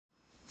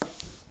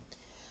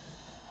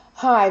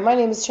Hi, my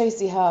name is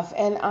Tracy Huff,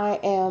 and I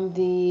am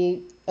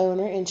the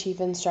owner and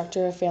chief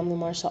instructor of Family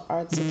Martial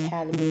Arts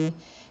Academy.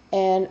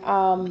 And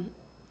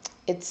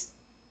it's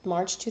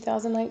March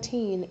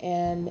 2019,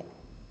 and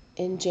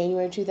in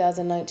January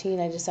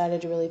 2019, I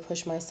decided to really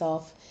push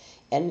myself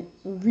and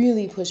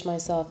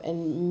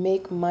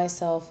make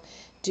myself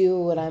do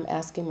what I'm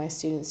asking my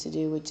students to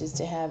do, which is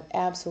to have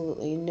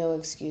absolutely no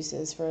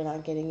excuses for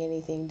not getting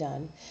anything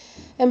done.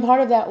 And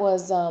part of that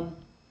was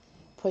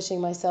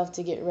pushing myself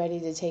to get ready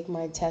to take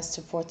my test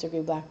to fourth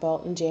degree black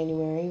belt in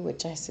January,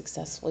 which I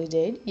successfully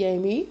did. Yay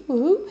me!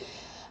 Woohoo!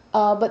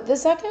 But the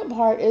second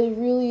part is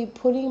really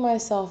putting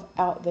myself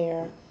out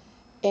there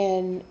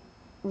and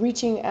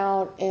reaching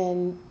out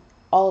in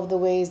all of the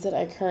ways that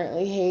I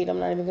currently hate. I'm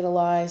not even going to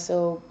lie.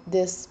 So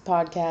this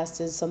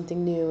podcast is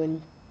something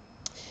new,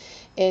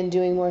 and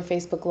doing more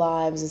Facebook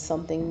Lives is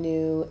something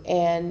new,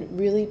 and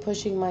really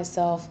pushing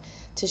myself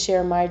to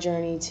share my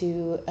journey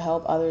to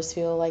help others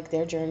feel like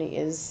their journey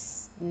is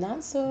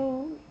not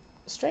so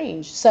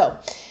strange. So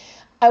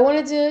I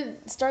wanted to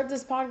start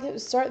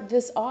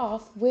this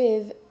off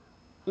with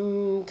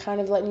kind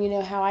of letting you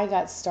know how I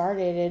got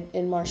started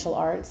in martial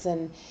arts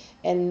and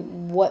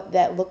what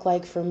that looked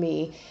like for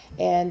me.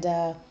 And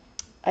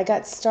I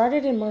got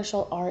started in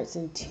martial arts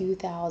in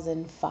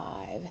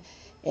 2005,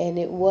 and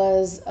it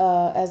was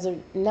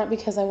not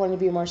because I wanted to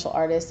be a martial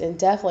artist, and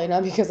definitely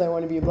not because I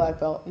wanted to be a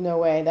black belt. No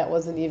way, that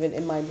wasn't even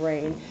in my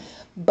brain.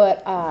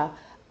 But I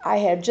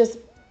had just,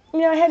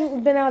 I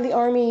hadn't been out of the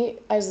army.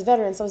 I was a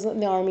veteran, so I was in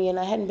the army, and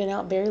I hadn't been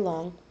out very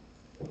long.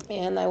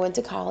 And I went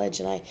to college,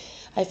 and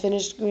I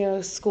finished,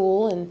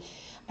 school, and I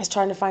was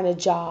trying to find a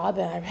job,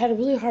 and I had a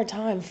really hard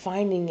time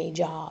finding a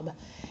job,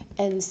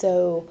 and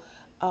so.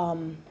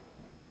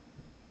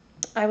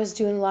 I was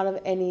doing a lot of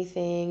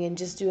anything and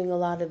just doing a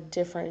lot of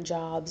different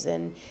jobs,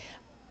 and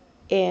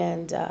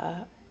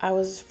I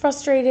was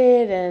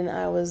frustrated, and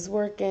I was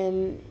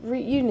working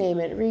you name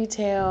it,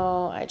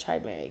 retail. I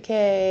tried Mary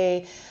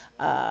Kay.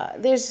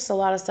 There's just a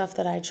lot of stuff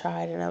that I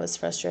tried, and I was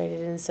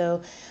frustrated. And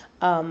so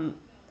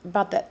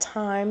about that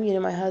time,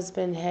 my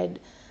husband had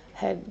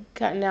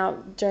gotten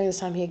out. During this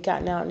time, he had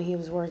gotten out, and he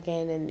was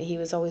working, and he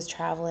was always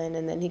traveling,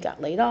 and then he got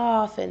laid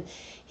off, and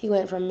he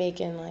went from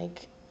making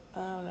like, I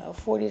don't know,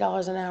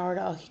 $40 an hour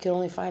to, he could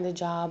only find a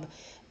job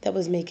that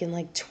was making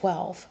like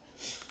 12.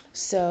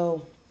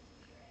 So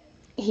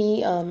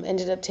he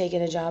ended up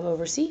taking a job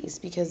overseas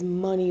because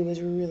money was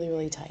really,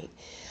 really tight.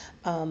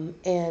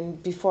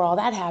 And before all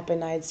that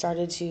happened, I'd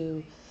started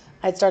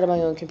my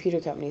own computer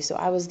company. So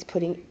I was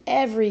putting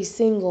every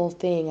single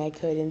thing I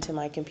could into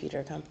my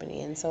computer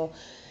company. And so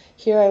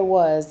here I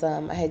was.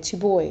 I had two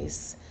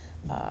boys.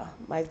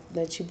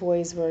 The two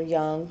boys were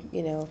young,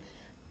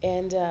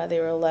 and they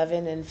were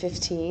 11 and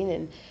 15.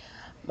 And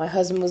my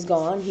husband was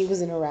gone. He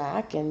was in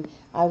Iraq, and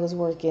I was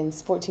working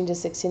 14 to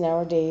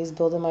 16-hour days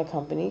building my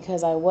company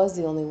because I was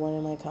the only one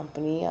in my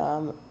company.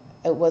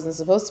 It wasn't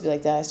supposed to be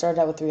like that. I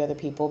started out with three other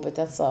people, but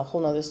that's a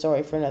whole nother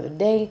story for another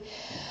day.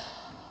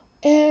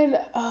 And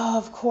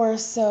of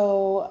course,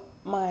 so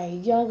my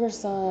younger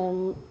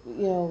son,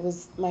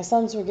 my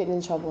sons were getting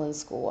in trouble in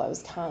school. I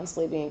was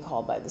constantly being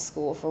called by the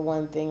school for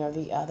one thing or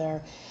the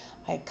other.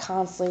 I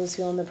constantly was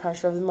feeling the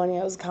pressure of the money.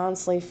 I was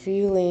constantly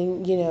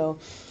feeling,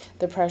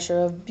 the pressure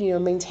of,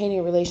 maintaining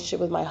a relationship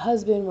with my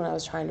husband when I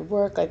was trying to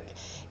work. Like,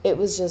 it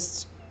was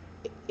just,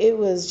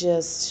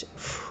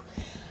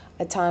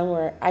 a time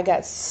where I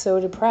got so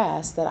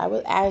depressed that I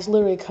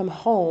literally come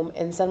home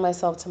and send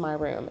myself to my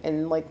room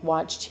and like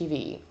watch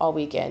TV all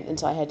weekend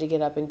until I had to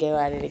get up and go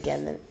at it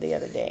again the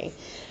other day.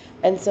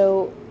 And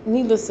so,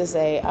 needless to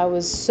say, I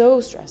was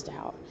so stressed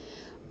out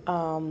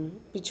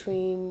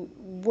between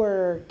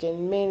work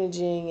and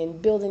managing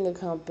and building a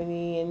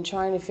company and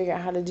trying to figure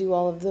out how to do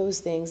all of those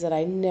things that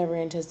I never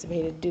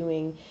anticipated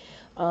doing.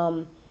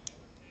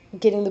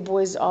 Getting the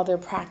boys to all their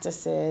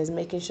practices,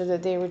 making sure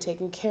that they were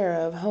taken care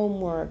of,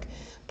 homework,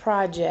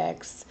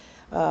 projects,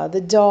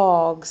 the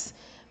dogs.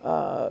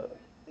 And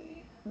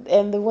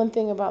the one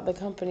thing about the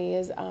company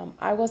is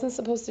I wasn't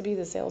supposed to be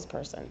the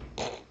salesperson.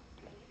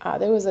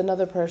 There was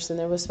another person.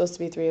 There was supposed to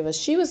be three of us.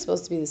 She was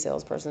supposed to be the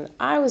salesperson.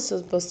 I was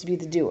supposed to be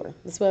the doer.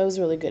 That's what I was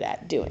really good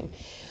at doing.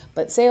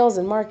 But sales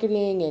and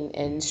marketing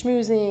and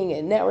schmoozing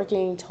and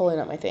networking, totally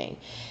not my thing.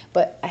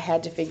 But I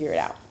had to figure it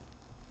out.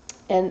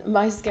 And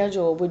my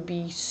schedule would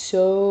be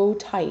so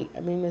tight. I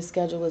mean, the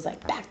schedule was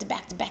like back to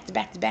back to back to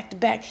back to back to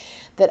back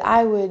that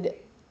I would,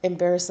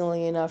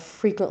 embarrassingly enough,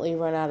 frequently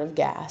run out of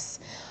gas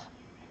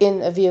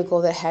in a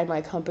vehicle that had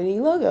my company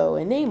logo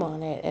and name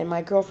on it. And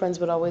my girlfriends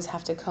would always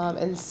have to come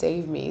and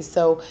save me.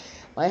 So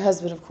my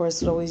husband, of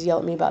course, would always yell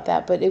at me about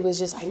that. But it was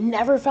just, I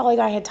never felt like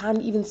I had time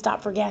to even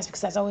stop for gas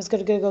because I was always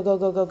going to go, go, go,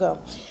 go, go,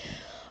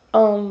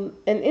 go.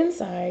 And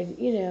inside,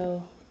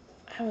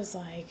 I was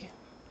like,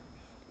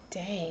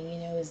 dang,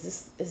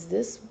 is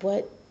this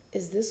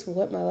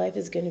what my life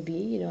is going to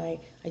be?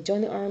 I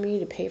joined the army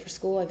to pay for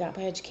school. I got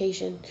my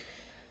education.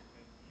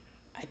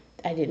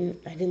 I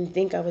didn't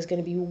think I was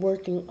going to be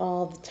working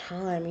all the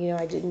time.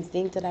 I didn't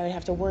think that I would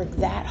have to work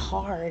that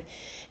hard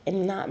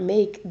and not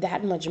make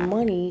that much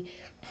money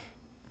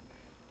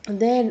And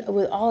then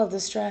with all of the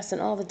stress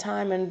and all the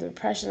time and the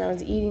depression, I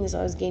was eating, so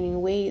I was gaining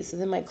weight. So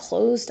then my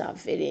clothes stopped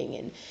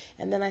fitting,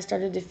 and then I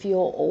started to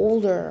feel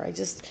older.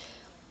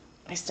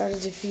 I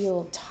started to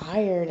feel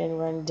tired and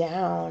run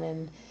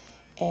down,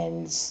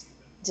 and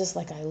just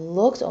like I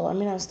looked old. I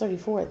mean, I was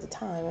 34 at the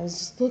time. I was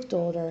just looked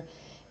older,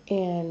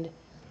 and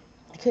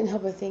I couldn't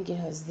help but think,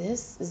 is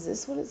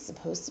this what it's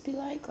supposed to be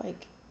like?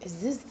 Like,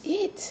 is this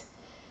it?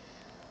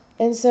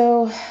 And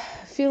so,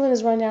 feeling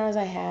as run down as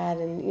I had,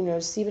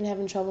 and Stephen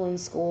having trouble in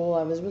school,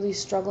 I was really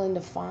struggling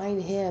to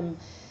find him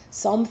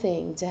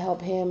something to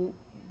help him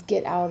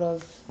get out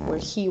of where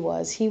he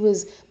was. He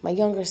was my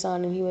younger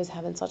son, and he was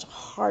having such a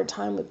hard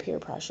time with peer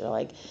pressure.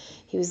 Like,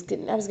 I was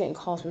getting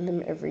calls from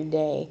him every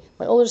day.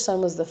 My older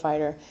son was the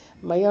fighter.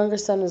 My younger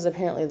son was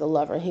apparently the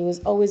lover. He was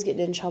always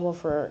getting in trouble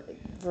for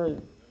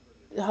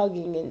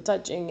hugging and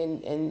touching,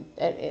 and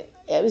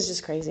it was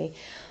just crazy.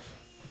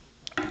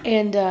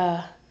 And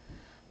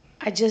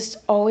I just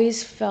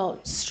always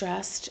felt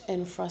stressed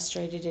and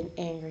frustrated and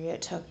angry.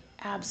 It took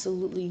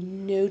absolutely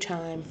no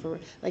time for,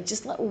 like,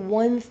 just let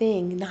one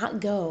thing not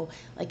go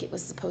like it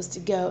was supposed to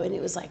go, and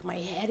it was like my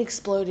head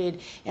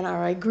exploded, and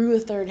I grew a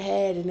third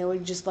head, and it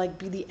would just like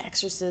be the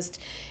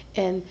exorcist.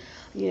 And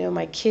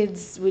my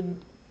kids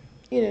would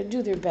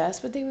do their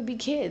best, but they would be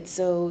kids.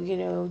 So,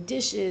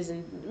 dishes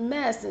and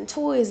mess and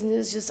toys, and it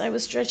was just, I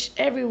was stretched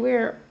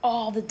everywhere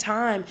all the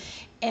time,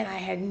 and I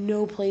had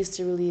no place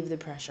to relieve the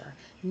pressure.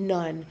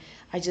 None.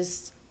 I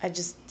just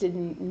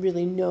didn't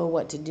really know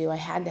what to do. I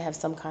had to have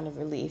some kind of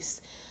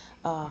release,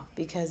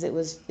 because it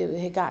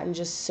had gotten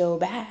just so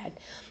bad.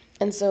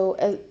 And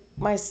so,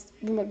 my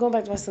going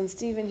back to my son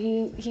Stephen,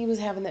 he was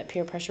having that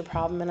peer pressure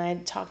problem, and I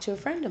talked to a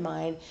friend of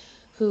mine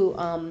who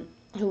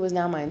was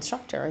now my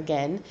instructor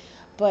again,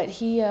 but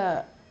he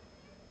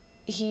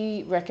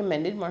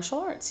recommended martial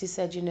arts. He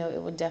said,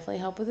 it would definitely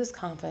help with his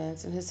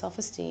confidence and his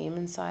self-esteem.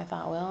 And so I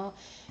thought, well,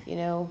 you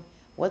know,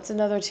 what's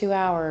another 2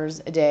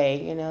 hours a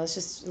day? It's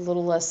just a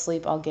little less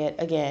sleep I'll get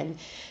again.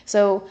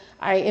 So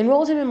I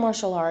enrolled him in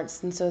martial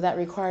arts, and so that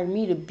required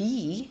me to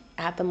be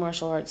at the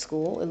martial arts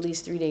school at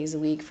least 3 days a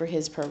week for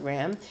his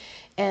program.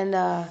 And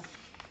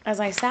as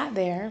I sat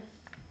there,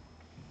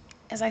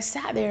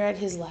 at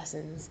his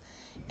lessons,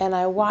 and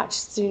I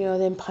watched,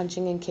 them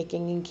punching and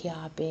kicking and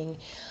kyopping,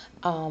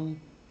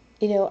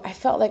 I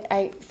felt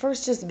like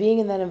first just being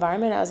in that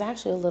environment, I was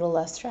actually a little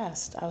less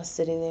stressed. I was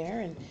sitting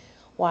there and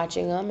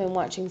watching them and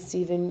watching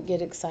Stephen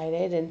get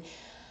excited.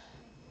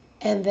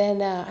 And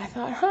then I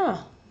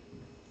thought,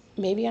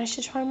 maybe I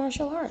should try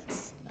martial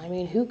arts. I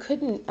mean, who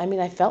couldn't? I mean,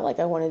 I felt like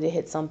I wanted to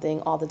hit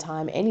something all the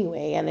time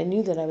anyway, and I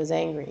knew that I was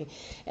angry.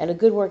 And a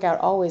good workout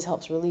always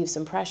helps relieve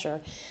some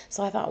pressure.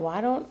 So I thought,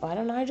 why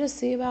don't I just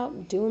see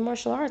about doing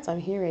martial arts? I'm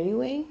here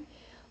anyway.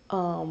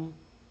 Um,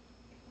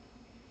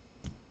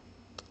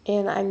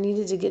 and I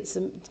needed to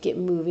get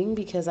moving,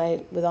 because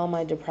with all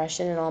my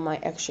depression and all my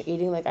extra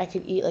eating, like I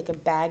could eat like a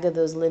bag of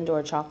those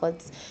Lindor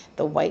chocolates,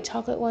 the white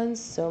chocolate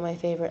ones, so my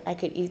favorite. I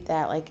could eat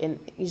that, like, and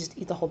you just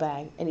eat the whole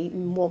bag and eat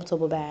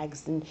multiple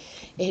bags, and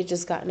it had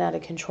just gotten out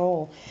of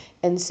control.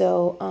 And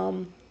so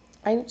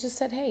I just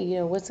said,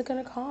 hey, what's it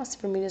going to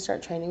cost for me to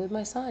start training with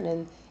my son?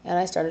 And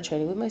I started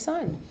training with my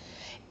son.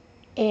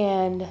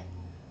 And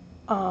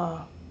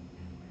I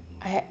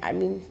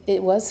mean,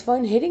 it was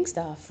fun hitting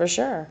stuff for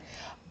sure,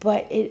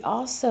 but it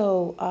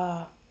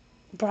also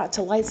brought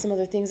to light some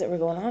other things that were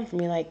going on for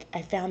me. Like,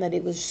 I found that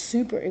it was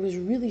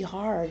really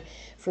hard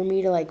for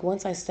me to, like,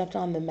 once I stepped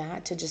on the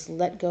mat, to just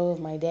let go of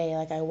my day.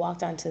 Like, I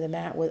walked onto the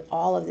mat with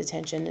all of the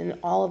tension and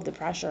all of the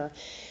pressure.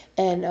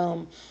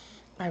 And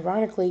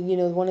ironically,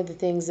 one of the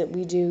things that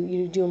you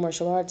do in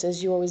martial arts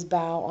is you always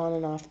bow on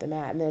and off the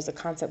mat. And there's a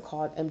concept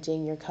called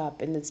emptying your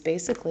cup. And it's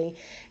basically,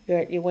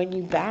 when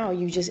you bow,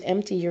 you just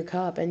empty your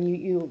cup, and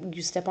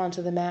you step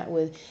onto the mat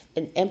with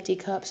an empty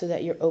cup, so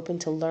that you're open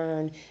to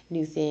learn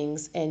new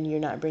things, and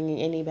you're not bringing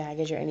any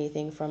baggage or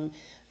anything from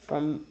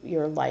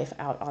your life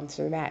out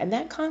onto the mat. And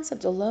that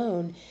concept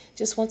alone,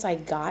 just once I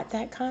got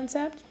that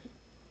concept,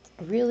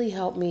 really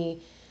helped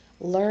me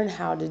learn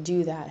how to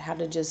do that, how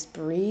to just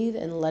breathe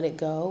and let it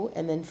go,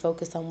 and then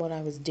focus on what I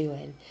was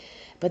doing.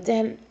 But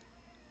then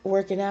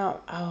working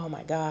out, oh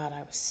my God,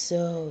 I was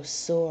so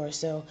sore.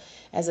 So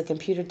as a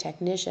computer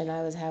technician,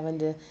 I was having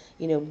to,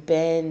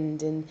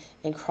 bend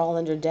and crawl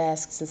under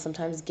desks, and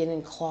sometimes get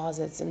in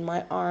closets, and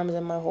my arms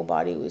and my whole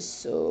body was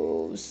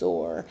so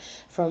sore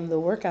from the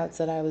workouts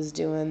that I was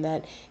doing,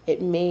 that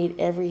it made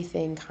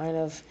everything kind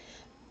of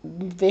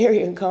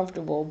very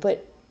uncomfortable.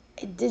 But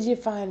did you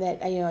find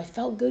that I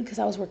felt good because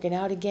I was working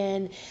out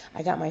again?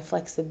 I got my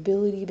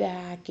flexibility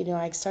back.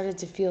 I started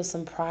to feel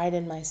some pride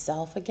in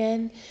myself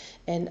again,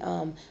 and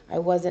I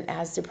wasn't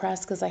as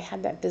depressed because I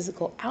had that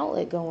physical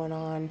outlet going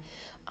on.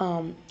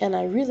 And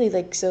I really,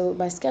 so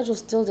my schedule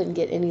still didn't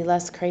get any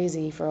less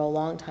crazy for a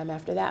long time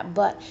after that.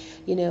 But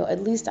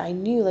at least I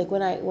knew, like,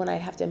 when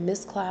I'd have to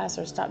miss class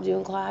or stop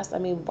doing class, I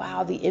mean,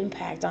 wow, the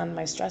impact on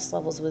my stress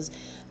levels was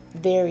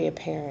very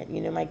apparent.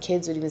 My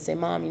kids would even say,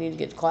 "Mom, you need to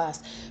get to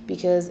class,"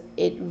 because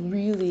it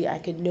really, I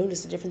could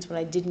notice the difference when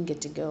I didn't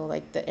get to go.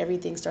 Like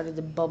everything started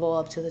to bubble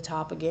up to the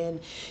top again,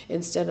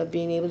 instead of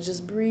being able to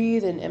just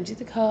breathe and empty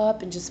the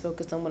cup and just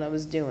focus on what I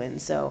was doing.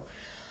 So,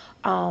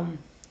 um,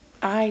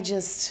 I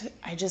just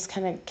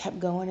kind of kept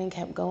going and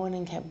kept going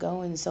and kept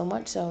going, so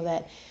much so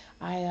that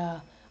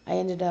I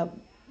ended up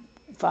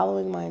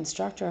following my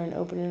instructor and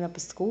opening up a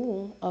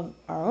school of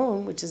our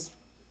own, which is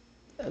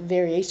a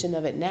variation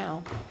of it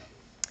now.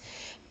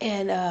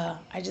 And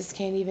I just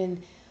can't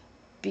even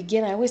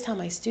begin. I always tell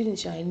my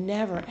students, I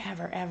never,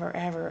 ever, ever,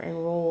 ever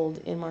enrolled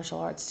in martial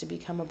arts to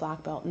become a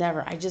black belt.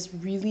 Never. I just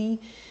really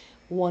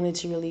wanted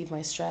to relieve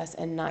my stress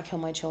and not kill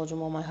my children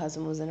while my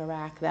husband was in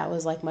Iraq. That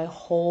was like my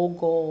whole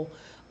goal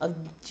of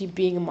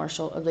being a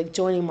martial, of like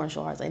joining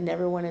martial arts. I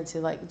never wanted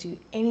to like do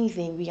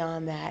anything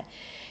beyond that.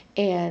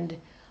 And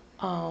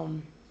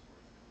um,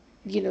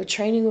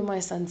 training with my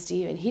son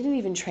Steven, he didn't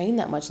even train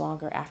that much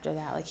longer after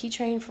that. Like he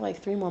trained for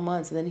like 3 more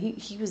months and then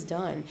he was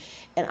done.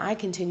 And I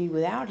continued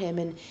without him.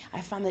 And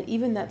I found that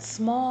even that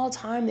small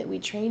time that we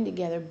trained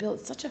together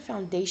built such a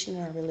foundation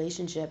in our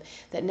relationship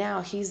that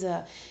now he's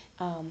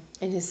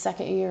in his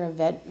second year of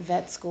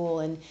vet school,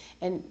 and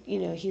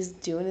he's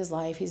doing his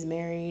life, he's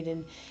married,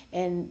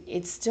 and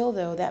it's still,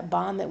 though, that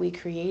bond that we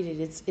created,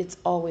 it's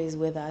always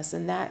with us,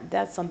 and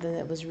that's something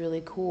that was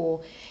really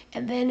cool.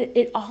 And then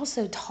it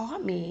also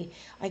taught me,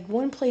 like,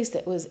 one place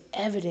that was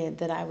evident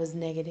that I was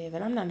negative,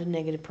 and I'm not a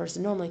negative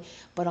person normally,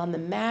 but on the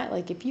mat,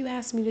 like if you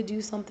asked me to do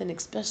something,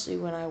 especially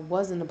when I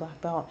wasn't a black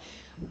belt,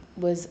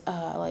 was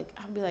like,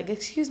 I'd be like,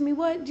 "Excuse me,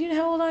 what? Do you know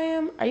how old I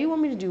am? Are you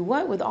want me to do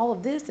what with all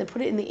of this and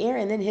put it in the air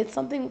and then hit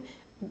something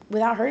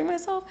without hurting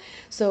myself?"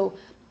 So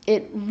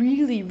it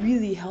really,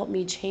 really helped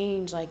me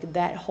change like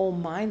that whole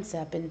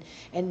mindset,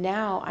 and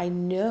now I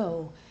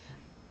know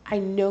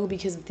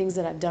because of things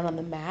that I've done on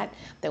the mat,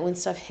 that when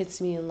stuff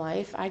hits me in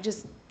life, I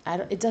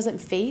don't, it doesn't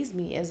phase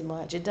me as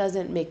much. It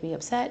doesn't make me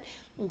upset.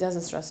 It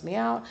doesn't stress me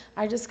out.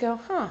 I just go,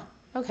 huh,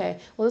 okay,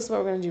 well, this is what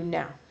we're going to do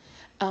now.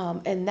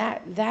 And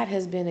that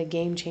has been a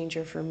game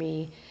changer for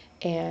me,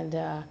 and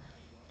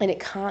it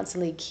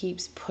constantly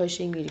keeps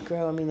pushing me to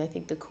grow. I mean, I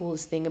think the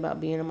coolest thing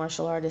about being a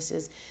martial artist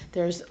is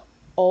there's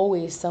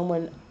always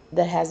someone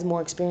that has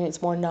more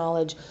experience, more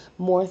knowledge,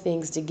 more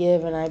things to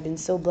give. And I've been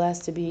so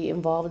blessed to be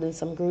involved in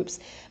some groups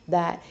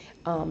that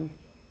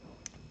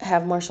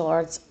have martial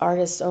arts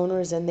artist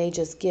owners, and they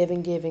just give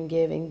and give and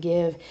give and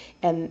give,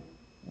 and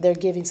their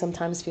giving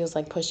sometimes feels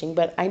like pushing,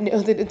 but I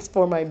know that it's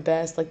for my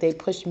best. Like they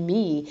push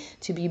me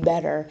to be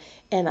better,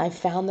 and I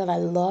found that I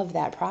love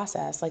that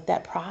process. Like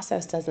that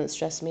process doesn't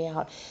stress me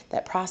out.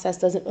 That process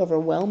doesn't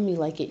overwhelm me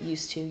like it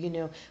used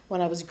to. When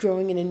I was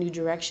growing in a new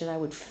direction, I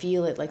would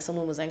feel it like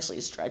someone was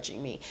actually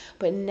stretching me,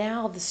 but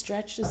now the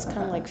stretch just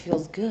kind of like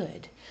feels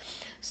good.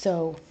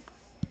 So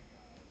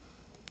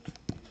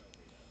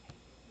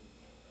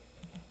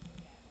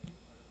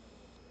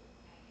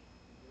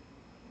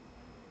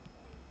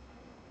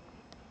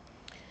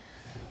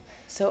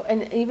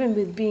and even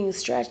with being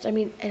stretched, I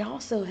mean, it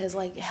also has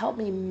like helped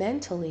me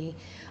mentally,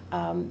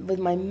 with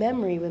my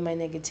memory, with my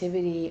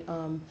negativity,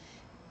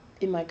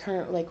 in my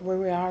current, like where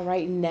we are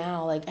right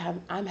now. Like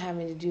I'm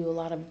having to do a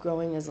lot of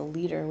growing as a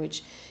leader,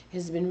 which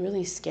has been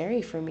really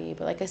scary for me.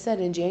 But like I said,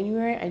 in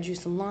January, I drew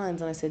some lines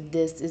and I said,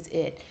 this is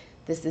it.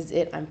 This is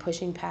it. I'm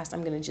pushing past.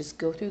 I'm going to just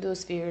go through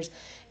those fears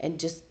and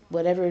just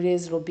whatever it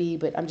is, it'll be,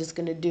 but I'm just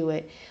going to do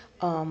it.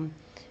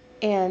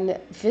 And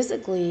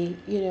physically,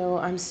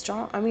 I'm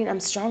strong. I mean, I'm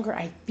stronger.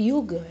 I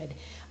feel good.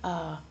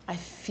 I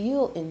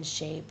feel in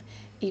shape,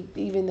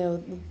 even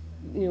though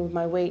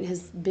my weight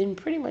has been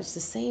pretty much the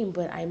same.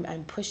 But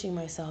I'm pushing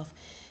myself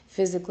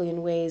physically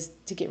in ways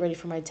to get ready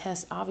for my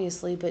test,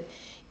 obviously. But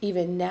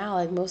even now,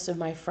 like most of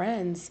my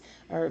friends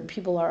or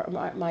people are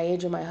my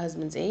age or my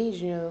husband's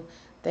age,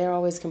 they're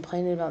always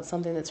complaining about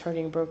something that's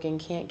hurting, broken,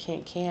 can't.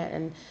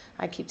 And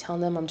I keep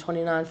telling them I'm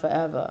 29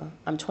 forever.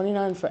 I'm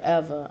 29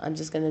 forever. I'm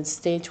just going to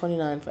stay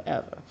 29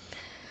 forever.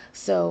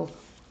 So,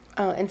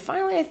 and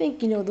finally, I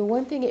think, the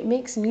one thing, it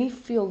makes me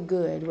feel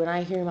good when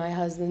I hear my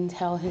husband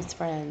tell his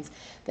friends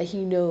that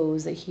he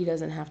knows that he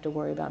doesn't have to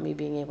worry about me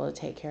being able to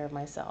take care of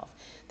myself,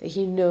 that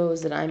he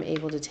knows that I'm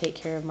able to take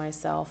care of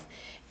myself,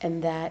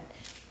 and that,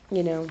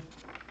 you know,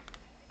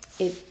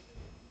 it,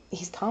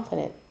 he's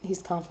confident.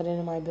 He's confident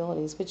in my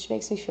abilities, which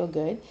makes me feel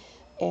good.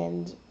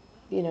 And,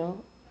 you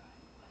know,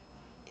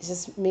 it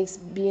just makes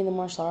being a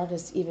martial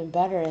artist even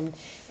better. And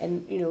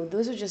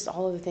those are just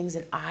all of the things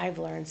that I've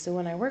learned. So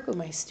when I work with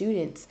my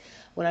students,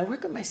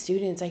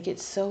 I get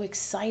so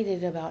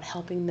excited about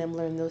helping them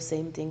learn those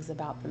same things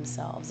about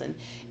themselves, and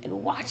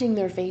watching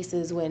their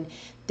faces when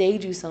they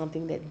do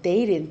something that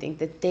they didn't think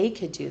that they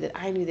could do, that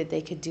I knew that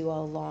they could do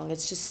all along.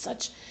 It's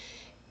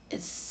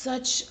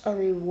such a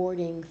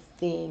rewarding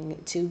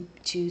thing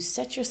to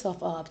set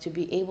yourself up to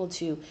be able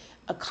to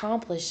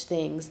accomplish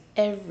things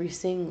every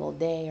single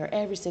day or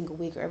every single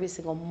week or every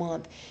single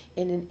month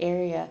in an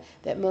area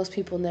that most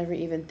people never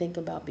even think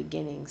about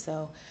beginning.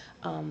 So,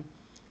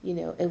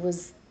 it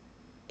was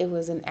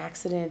an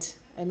accident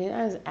I mean,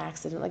 I was an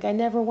accident. Like, I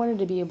never wanted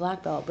to be a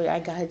black belt, but I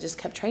just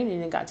kept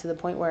training and got to the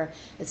point where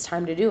it's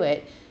time to do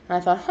it. And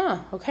I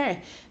thought,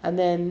 okay. And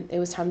then it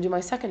was time to do my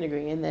second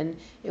degree. And then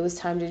it was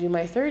time to do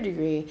my third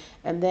degree.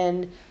 And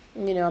then,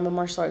 I'm a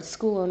martial arts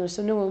school owner,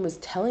 so no one was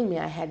telling me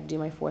I had to do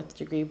my fourth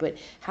degree. But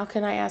how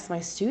can I ask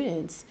my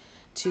students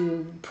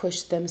to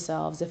push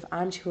themselves if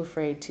I'm too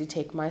afraid to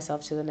take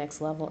myself to the next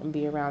level and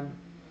be around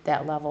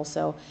that level?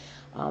 So,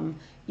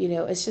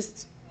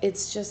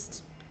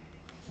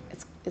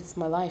 it's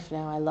my life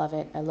now. I love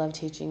it. I love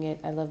teaching it.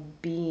 I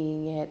love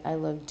being it. I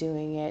love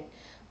doing it.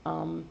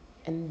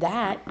 And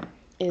that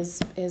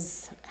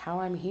is how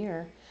I'm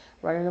here,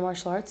 running a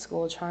martial arts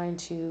school, trying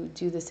to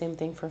do the same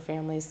thing for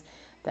families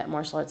that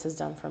martial arts has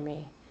done for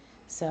me.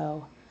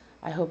 So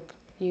I hope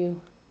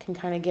you can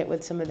kind of get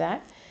with some of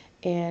that.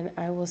 And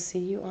I will see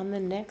you on the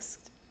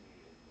next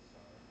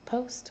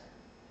post.